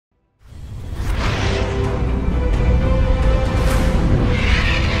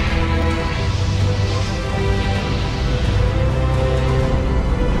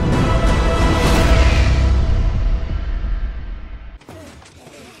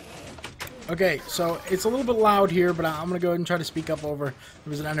Okay, so it's a little bit loud here, but I'm gonna go ahead and try to speak up over. There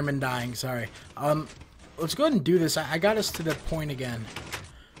was an Enderman dying. Sorry. Let's go ahead and do this. I got us to the point again.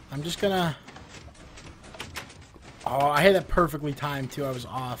 I'm just gonna. Oh, I had that perfectly timed too. I was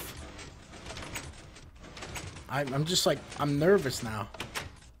off. I'm just like, I'm nervous now.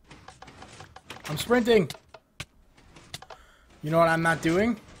 I'm sprinting. You know what I'm not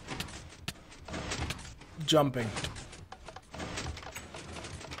doing? Jumping.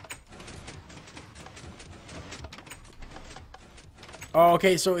 Oh,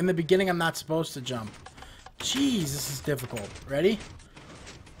 okay, so in the beginning I'm not supposed to jump. Jeez, this is difficult. Ready?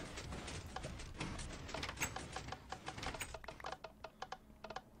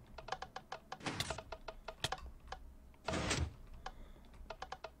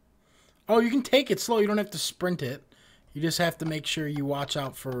 Oh, you can take it slow. You don't have to sprint it. You just have to make sure you watch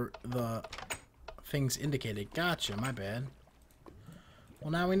out for the things indicated. Gotcha, my bad.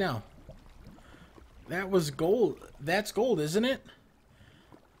 Well, now we know. That was gold. That's gold, isn't it?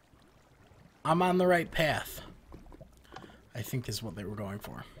 I'm on the right path. I think is what they were going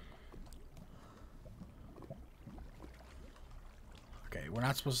for. Okay, we're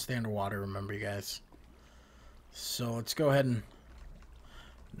not supposed to stay underwater, remember, you guys. So let's go ahead and...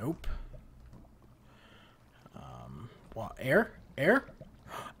 Nope. Well, air? Air?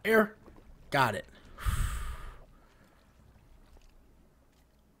 Air! Got it.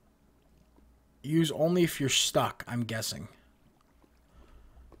 Use only if you're stuck, I'm guessing.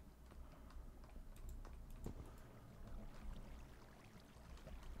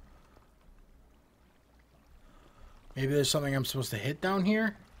 Maybe there's something I'm supposed to hit down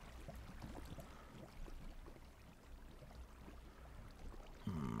here?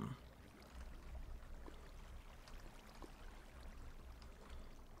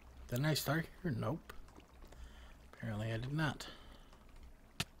 Didn't I start here? Nope. Apparently I did not.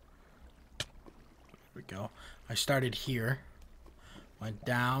 There we go. I started here. Went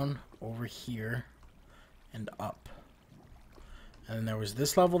down, over here, and up. And then there was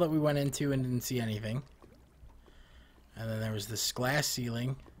this level that we went into and didn't see anything. And then there was this glass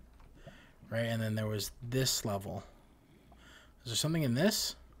ceiling. Right, and then there was this level. Is there something in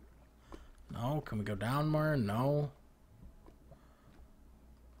this? No. Can we go down more? No.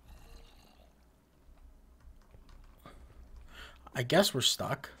 I guess we're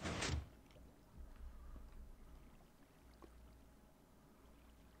stuck.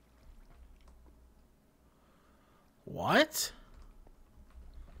 What?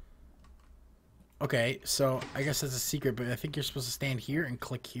 Okay, so I guess that's a secret, but I think you're supposed to stand here and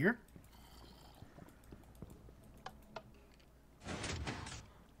click here.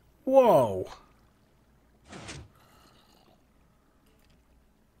 Whoa.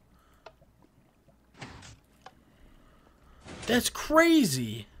 That's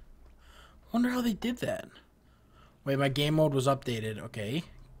crazy. Wonder how they did that. Wait, my game mode was updated. Okay,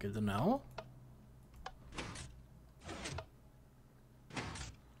 good to know.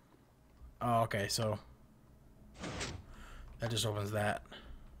 Oh, okay, so that just opens that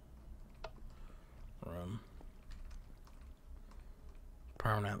room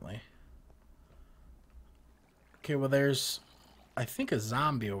permanently. Okay, well there's, I think, a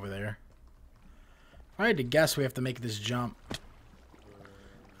zombie over there. If I had to guess, we have to make this jump.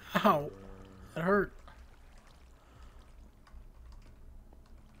 Ow, that hurt.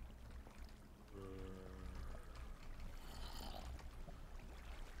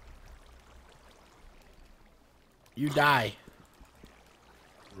 You die.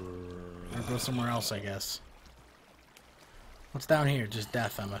 Or go somewhere else, I guess. What's down here? Just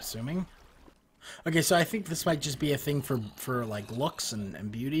death, I'm assuming. Okay, so I think this might just be a thing for like looks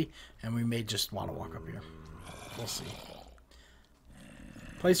and beauty, and we may just want to walk up here. We'll see.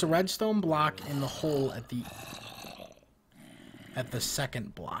 Place a redstone block in the hole at the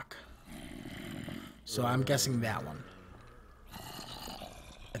second block. So I'm guessing that one.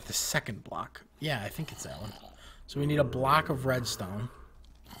 At the second block. Yeah, I think it's that one. So we need a block of redstone.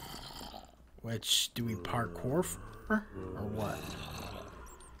 Which, do we parkour for? Or what?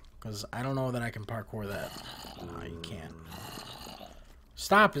 Because I don't know that I can parkour that. No, you can't.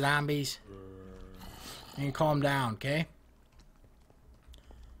 Stop, zombies. You can calm down, okay?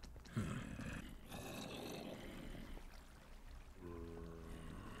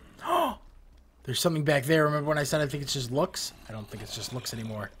 Oh! There's something back there. Remember when I said I think it's just looks? I don't think it's just looks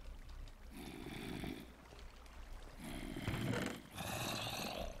anymore.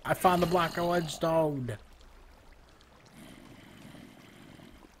 I found the block of redstone.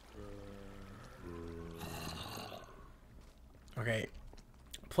 Okay.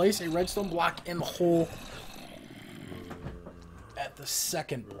 Place a redstone block in the hole at the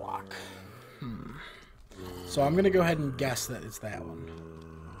second block. So I'm going to go ahead and guess that it's that one.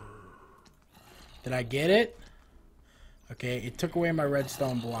 Did I get it? Okay, it took away my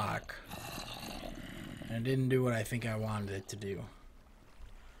redstone block. And it didn't do what I think I wanted it to do.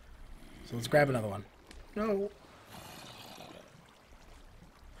 So let's grab another one. No.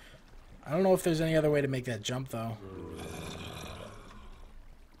 I don't know if there's any other way to make that jump, though.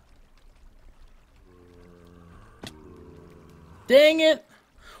 Dang it!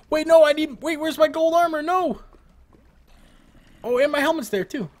 Wait, no, I need... Wait, where's my gold armor? No! Oh, and my helmet's there,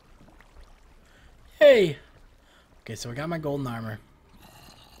 too. Hey! Okay, so I got my golden armor.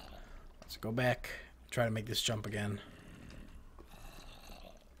 Let's go back. Try to make this jump again.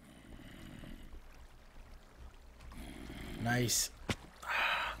 Nice.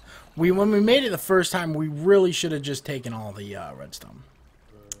 When we made it the first time, we really should have just taken all the redstone.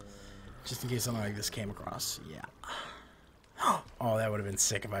 Just in case something like this came across. Yeah. Oh, that would have been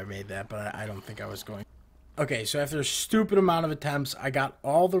sick if I made that, but I don't think I was going. Okay, so after a stupid amount of attempts, I got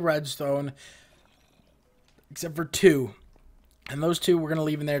all the redstone except for 2. And those 2 we're going to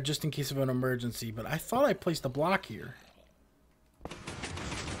leave in there just in case of an emergency. But I thought I placed a block here.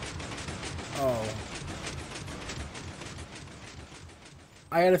 Oh.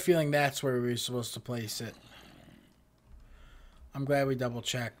 I had a feeling that's where we were supposed to place it. I'm glad we double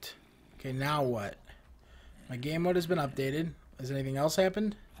checked. Okay, now what? My game mode has been updated. Has anything else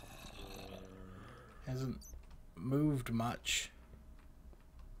happened? Hasn't moved much.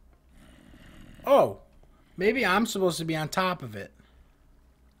 Oh! Maybe I'm supposed to be on top of it.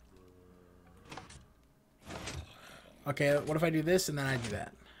 Okay, what if I do this and then I do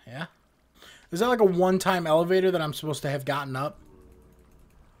that? Yeah? Is that like a one-time elevator that I'm supposed to have gotten up?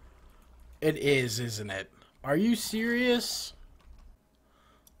 It is, isn't it? Are you serious?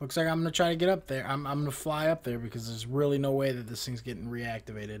 Looks like I'm going to try to get up there. I'm going to fly up there because there's really no way that this thing's getting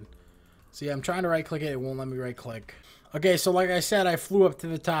reactivated. See, I'm trying to right-click it. It won't let me right-click. Okay, so like I said, I flew up to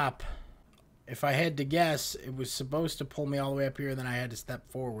the top. If I had to guess, it was supposed to pull me all the way up here, and then I had to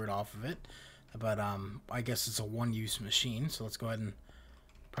step forward off of it. But I guess it's a one-use machine, so let's go ahead and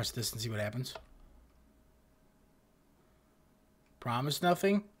press this and see what happens. Promise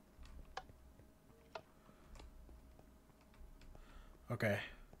nothing? Okay.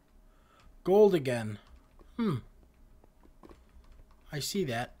 Gold again. I see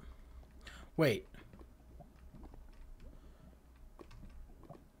that. Wait.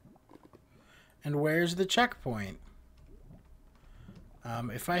 And where's the checkpoint?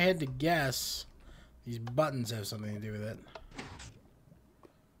 If I had to guess, these buttons have something to do with it.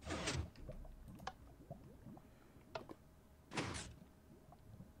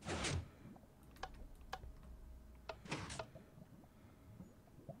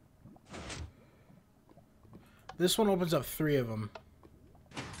 This one opens up 3 of them.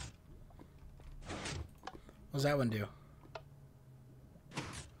 What does that one do?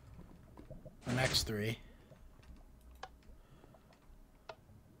 The next 3.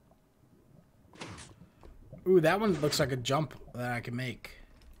 Ooh, that one looks like a jump that I can make.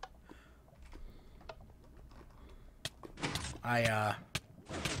 I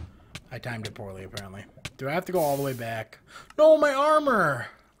timed it poorly, apparently. Do I have to go all the way back? No, my armor!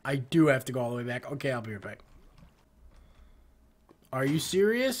 I do have to go all the way back. Okay, I'll be right back. Are you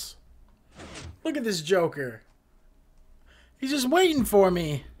serious? Look at this joker. He's just waiting for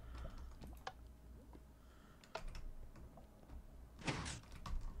me.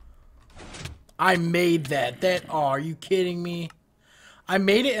 I made that. Oh, are you kidding me? I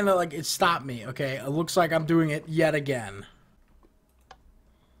made it and like it stopped me. Okay, it looks like I'm doing it yet again.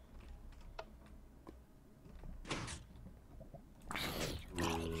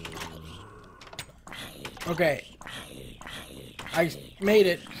 Okay. I made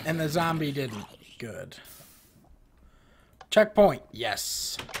it, and the zombie didn't. Good. Checkpoint.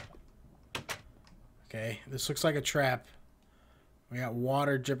 Yes. Okay, this looks like a trap. We got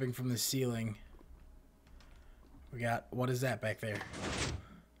water dripping from the ceiling. We got... What is that back there?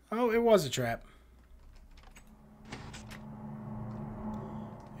 Oh, it was a trap.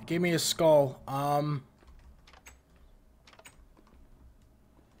 It gave me a skull. Am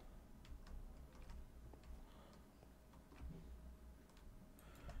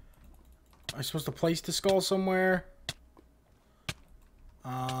I supposed to place the skull somewhere?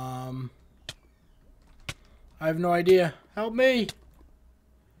 I have no idea. Help me!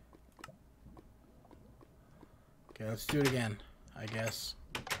 Okay, let's do it again, I guess.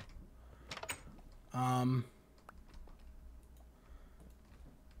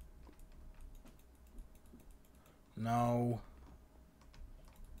 No.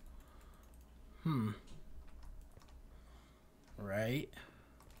 Right.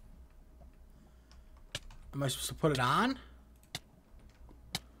 Am I supposed to put it on?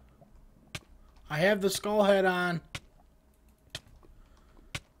 I have the skull head on.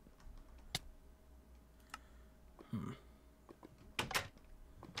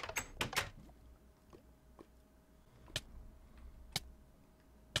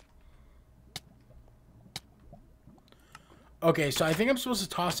 Okay, so I think I'm supposed to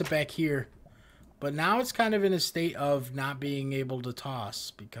toss it back here. But now it's kind of in a state of not being able to toss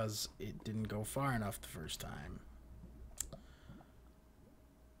because it didn't go far enough the first time.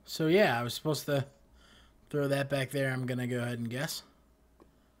 So yeah, I was supposed to throw that back there. I'm going to go ahead and guess.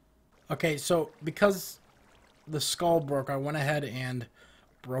 Okay, so because the skull broke, I went ahead and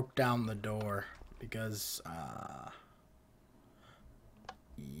broke down the door because,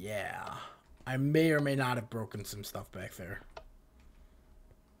 yeah, I may or may not have broken some stuff back there.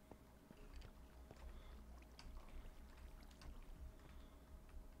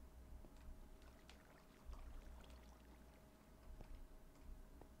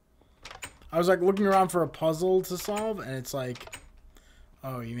 I was like looking around for a puzzle to solve, and it's like,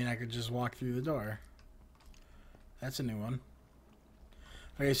 oh, you mean I could just walk through the door? That's a new one.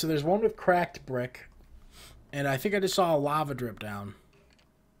 Okay, so there's one with cracked brick, and I think I just saw a lava drip down.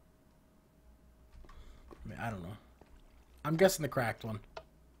 I mean, I don't know. I'm guessing the cracked one.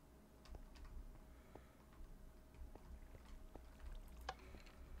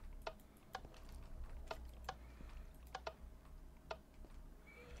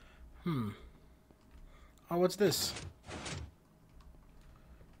 Oh, what's this?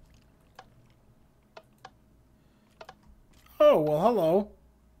 Oh, well, hello.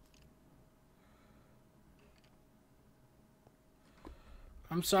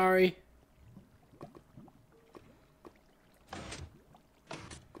 I'm sorry.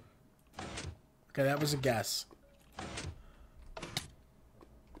 Okay, that was a guess.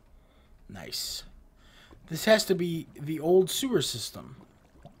 Nice. This has to be the old sewer system.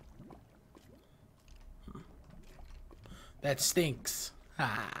 That stinks.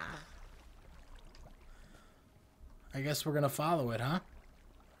 Ah. I guess we're gonna follow it, huh?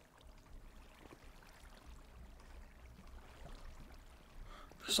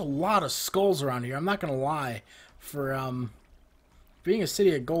 There's a lot of skulls around here. I'm not gonna lie. For being a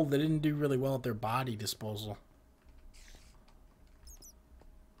city of gold, they didn't do really well at their body disposal.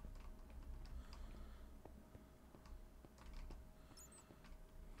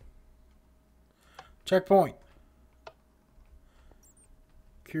 Checkpoint.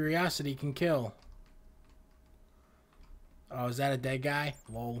 Curiosity can kill. Oh, is that a dead guy?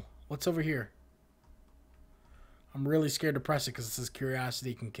 Lol. What's over here? I'm really scared to press it because it says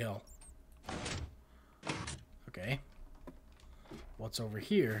curiosity can kill. Okay. What's over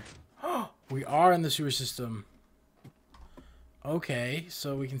here? Oh, we are in the sewer system. Okay,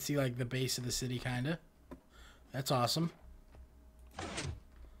 so we can see like the base of the city, kind of. That's awesome.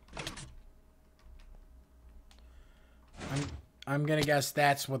 I'm gonna guess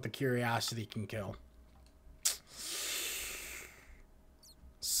that's what the curiosity can kill.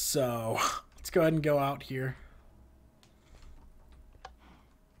 So, let's go ahead and go out here.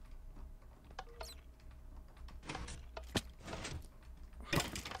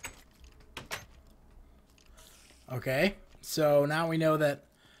 Okay, so now we know that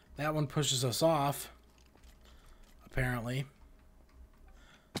that one pushes us off. Apparently.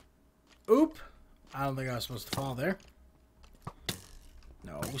 Oop! I don't think I was supposed to fall there.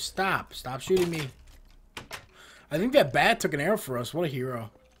 No, stop. Stop shooting me. I think that bat took an arrow for us. What a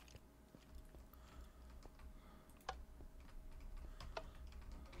hero.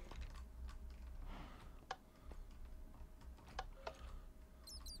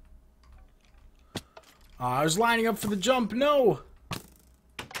 Oh, I was lining up for the jump. No!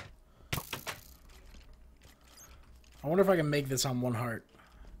 I wonder if I can make this on one heart.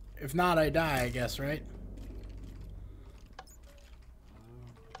 If not, I die, I guess, right?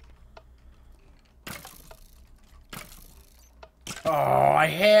 Oh, I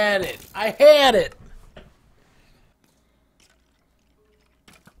had it. I had it.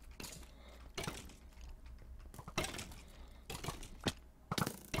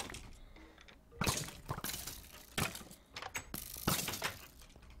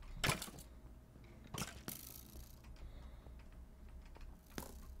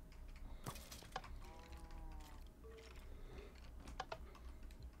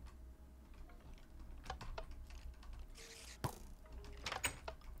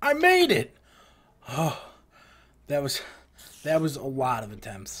 I made it. Oh, that was a lot of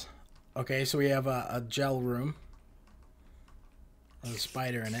attempts. Okay, so we have a gel room with a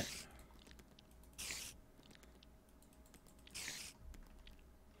spider in it.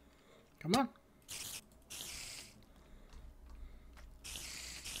 Come on.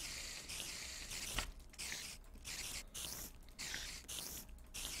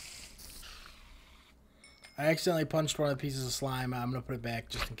 accidentally punched one of the pieces of slime. I'm gonna put it back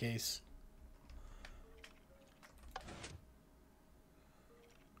just in case.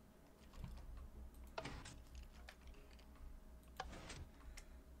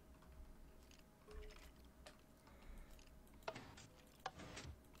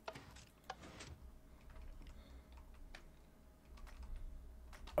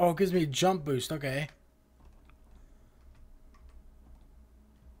 Oh, it gives me a jump boost. Okay.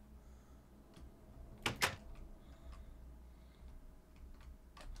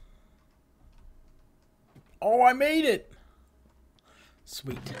 Oh, I made it!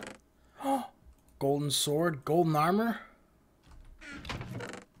 Sweet. Oh, golden sword, golden armor.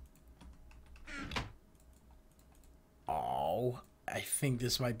 Oh, I think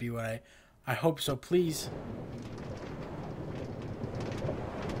this might be what I hope so, please.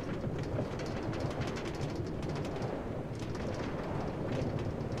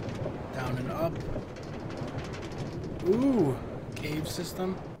 Down and up. Ooh, cave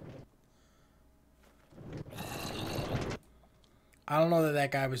system. I don't know that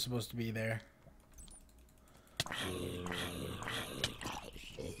that guy was supposed to be there.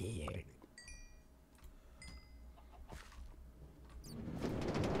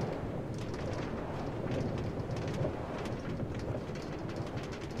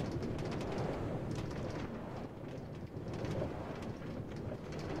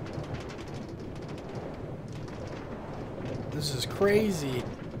 This is crazy.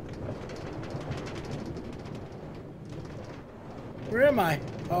 Where am I?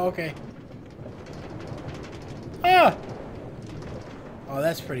 Oh, okay. Ah! Oh,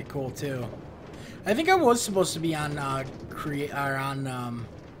 that's pretty cool too. I think I was supposed to be on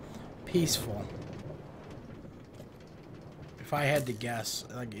peaceful. If I had to guess,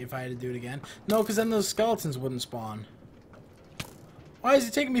 like if I had to do it again. No, because then those skeletons wouldn't spawn. Why is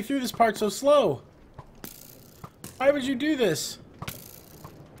it taking me through this part so slow? Why would you do this?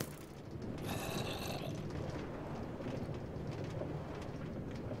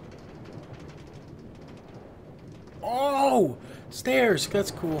 Oh! Stairs!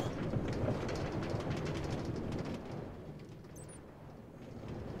 That's cool.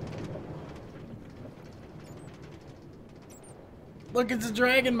 Look, it's a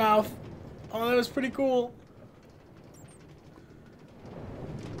dragon mouth. Oh, that was pretty cool.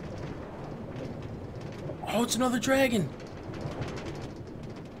 Oh, it's another dragon.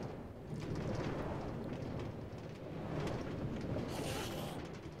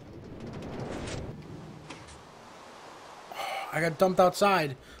 I got dumped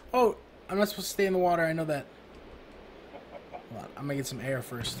outside. Oh, I'm not supposed to stay in the water. I know that. Hold on, I'm gonna get some air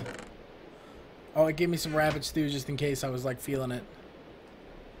first. Oh, it gave me some rabbit stew just in case I was like feeling it.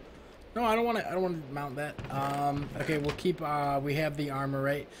 No, I don't want to. I don't want to mount that. Okay, we'll keep. We have the armor,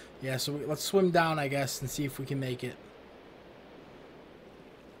 right? Yeah. So let's swim down, I guess, and see if we can make it.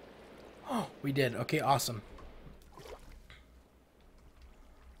 Oh, we did. Okay, awesome.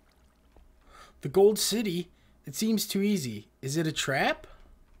 The Gold City. It seems too easy. Is it a trap?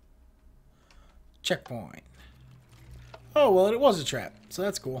 Checkpoint. Oh well, it was a trap, so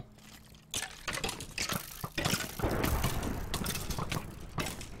that's cool.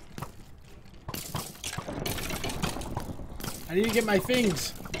 I need to get my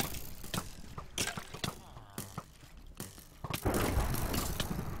things.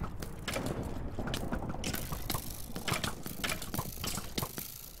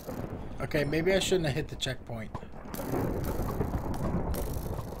 Okay, maybe I shouldn't have hit the checkpoint.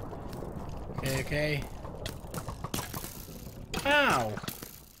 Okay, okay. Ow!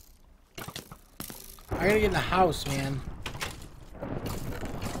 I gotta get in the house, man.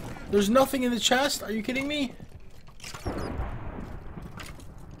 There's nothing in the chest? Are you kidding me?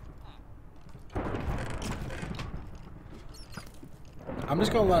 I'm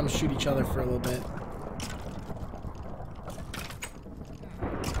just gonna let them shoot each other for a little bit.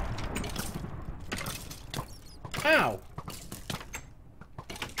 Ow!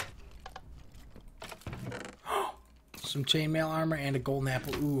 Some chainmail armor and a golden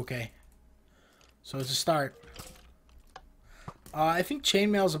apple. Ooh, okay. So it's a start. I think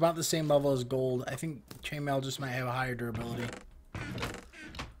chainmail is about the same level as gold. I think chainmail just might have a higher durability.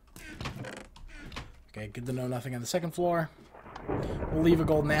 Okay, good to know nothing on the second floor. We'll leave a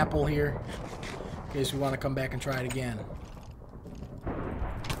golden apple here in case we want to come back and try it again.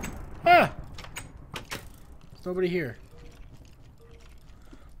 Ah! There's nobody here.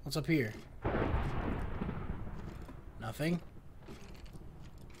 What's up here? Nothing.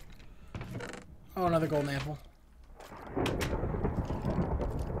 Oh, another golden apple.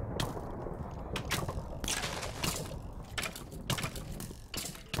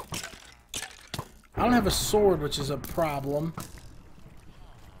 I don't have a sword, which is a problem.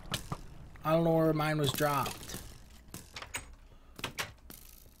 I don't know where mine was dropped.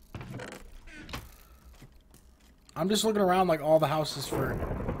 I'm just looking around like all the houses for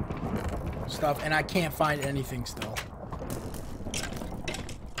stuff, and I can't find anything still.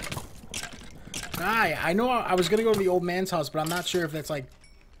 I know I was gonna go to the old man's house, but I'm not sure if that's like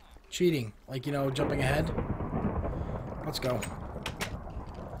cheating. Like, you know, jumping ahead. Let's go.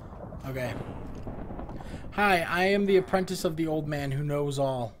 Okay. Hi, I am the apprentice of the old man who knows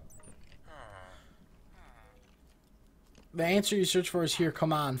all. The answer you search for is here.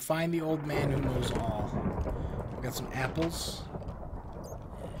 Come on, find the old man who knows all. We got some apples.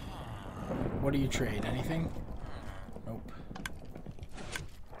 What do you trade? Anything? Nope.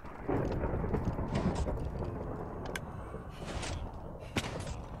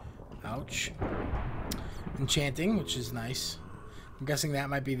 Ouch. Enchanting, which is nice. I'm guessing that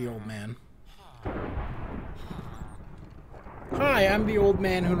might be the old man. Hi, I'm the old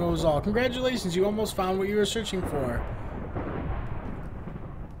man who knows all. Congratulations, you almost found what you were searching for.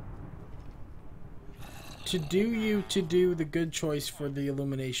 To do the good choice for the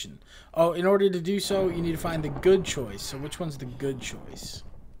illumination. Oh, in order to do so, you need to find the good choice. So which one's the good choice?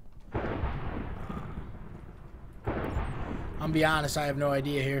 I'll be honest, I have no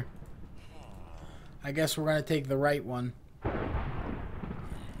idea here. I guess we're going to take the right one.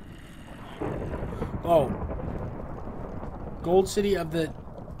 Oh. Gold City of the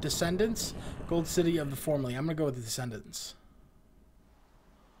Descendants? Gold City of the Formerly. I'm going to go with the Descendants.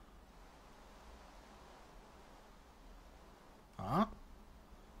 Huh?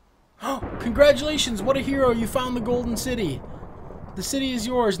 Oh, congratulations! What a hero! You found the Golden City. The city is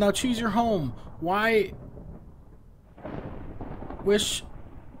yours. Now choose your home. Why wish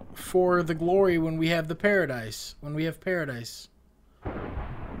for the glory when we have the paradise? When we have paradise.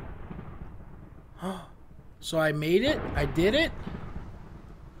 So I made it? I did it?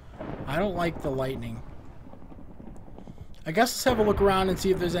 I don't like the lightning. I guess let's have a look around and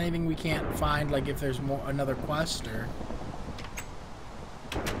see if there's anything we can't find, like if there's another quest or...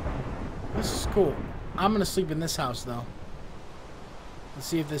 This is cool. I'm gonna sleep in this house though. Let's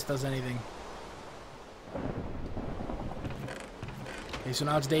see if this does anything. Okay, so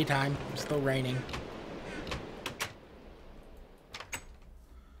now it's daytime. It's still raining.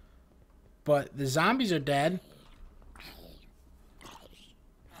 But the zombies are dead.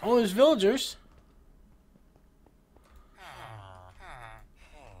 Oh, there's villagers.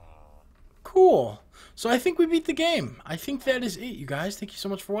 Cool. So I think we beat the game. I think that is it, you guys. Thank you so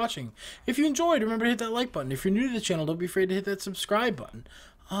much for watching. If you enjoyed, remember to hit that like button. If you're new to the channel, don't be afraid to hit that subscribe button.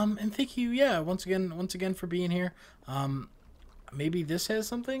 And thank you, yeah, once again for being here. Maybe this has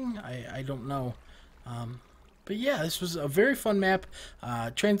something? I don't know. But yeah, this was a very fun map.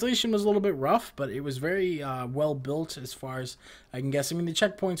 Translation was a little bit rough, but it was very well built as far as I can guess. I mean, the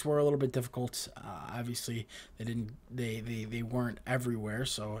checkpoints were a little bit difficult. Obviously, they weren't everywhere,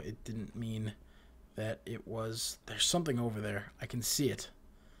 so it didn't mean that it was. There's something over there. I can see it.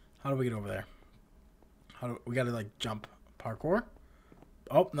 How do we get over there? We gotta like jump parkour?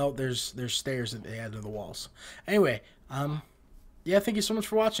 Oh no, there's stairs that they add to the walls. Anyway, yeah, thank you so much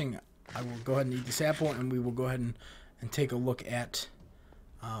for watching. I will go ahead and eat this apple, and we will go ahead and take a look at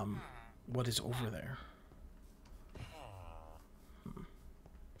what is over there.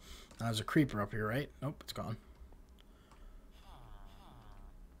 Now, there's a creeper up here, right? Nope, it's gone.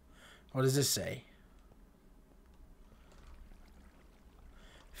 What does this say?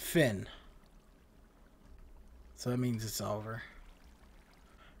 Finn. So that means it's over.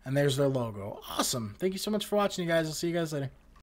 And there's their logo. Awesome. Thank you so much for watching, you guys. I'll see you guys later.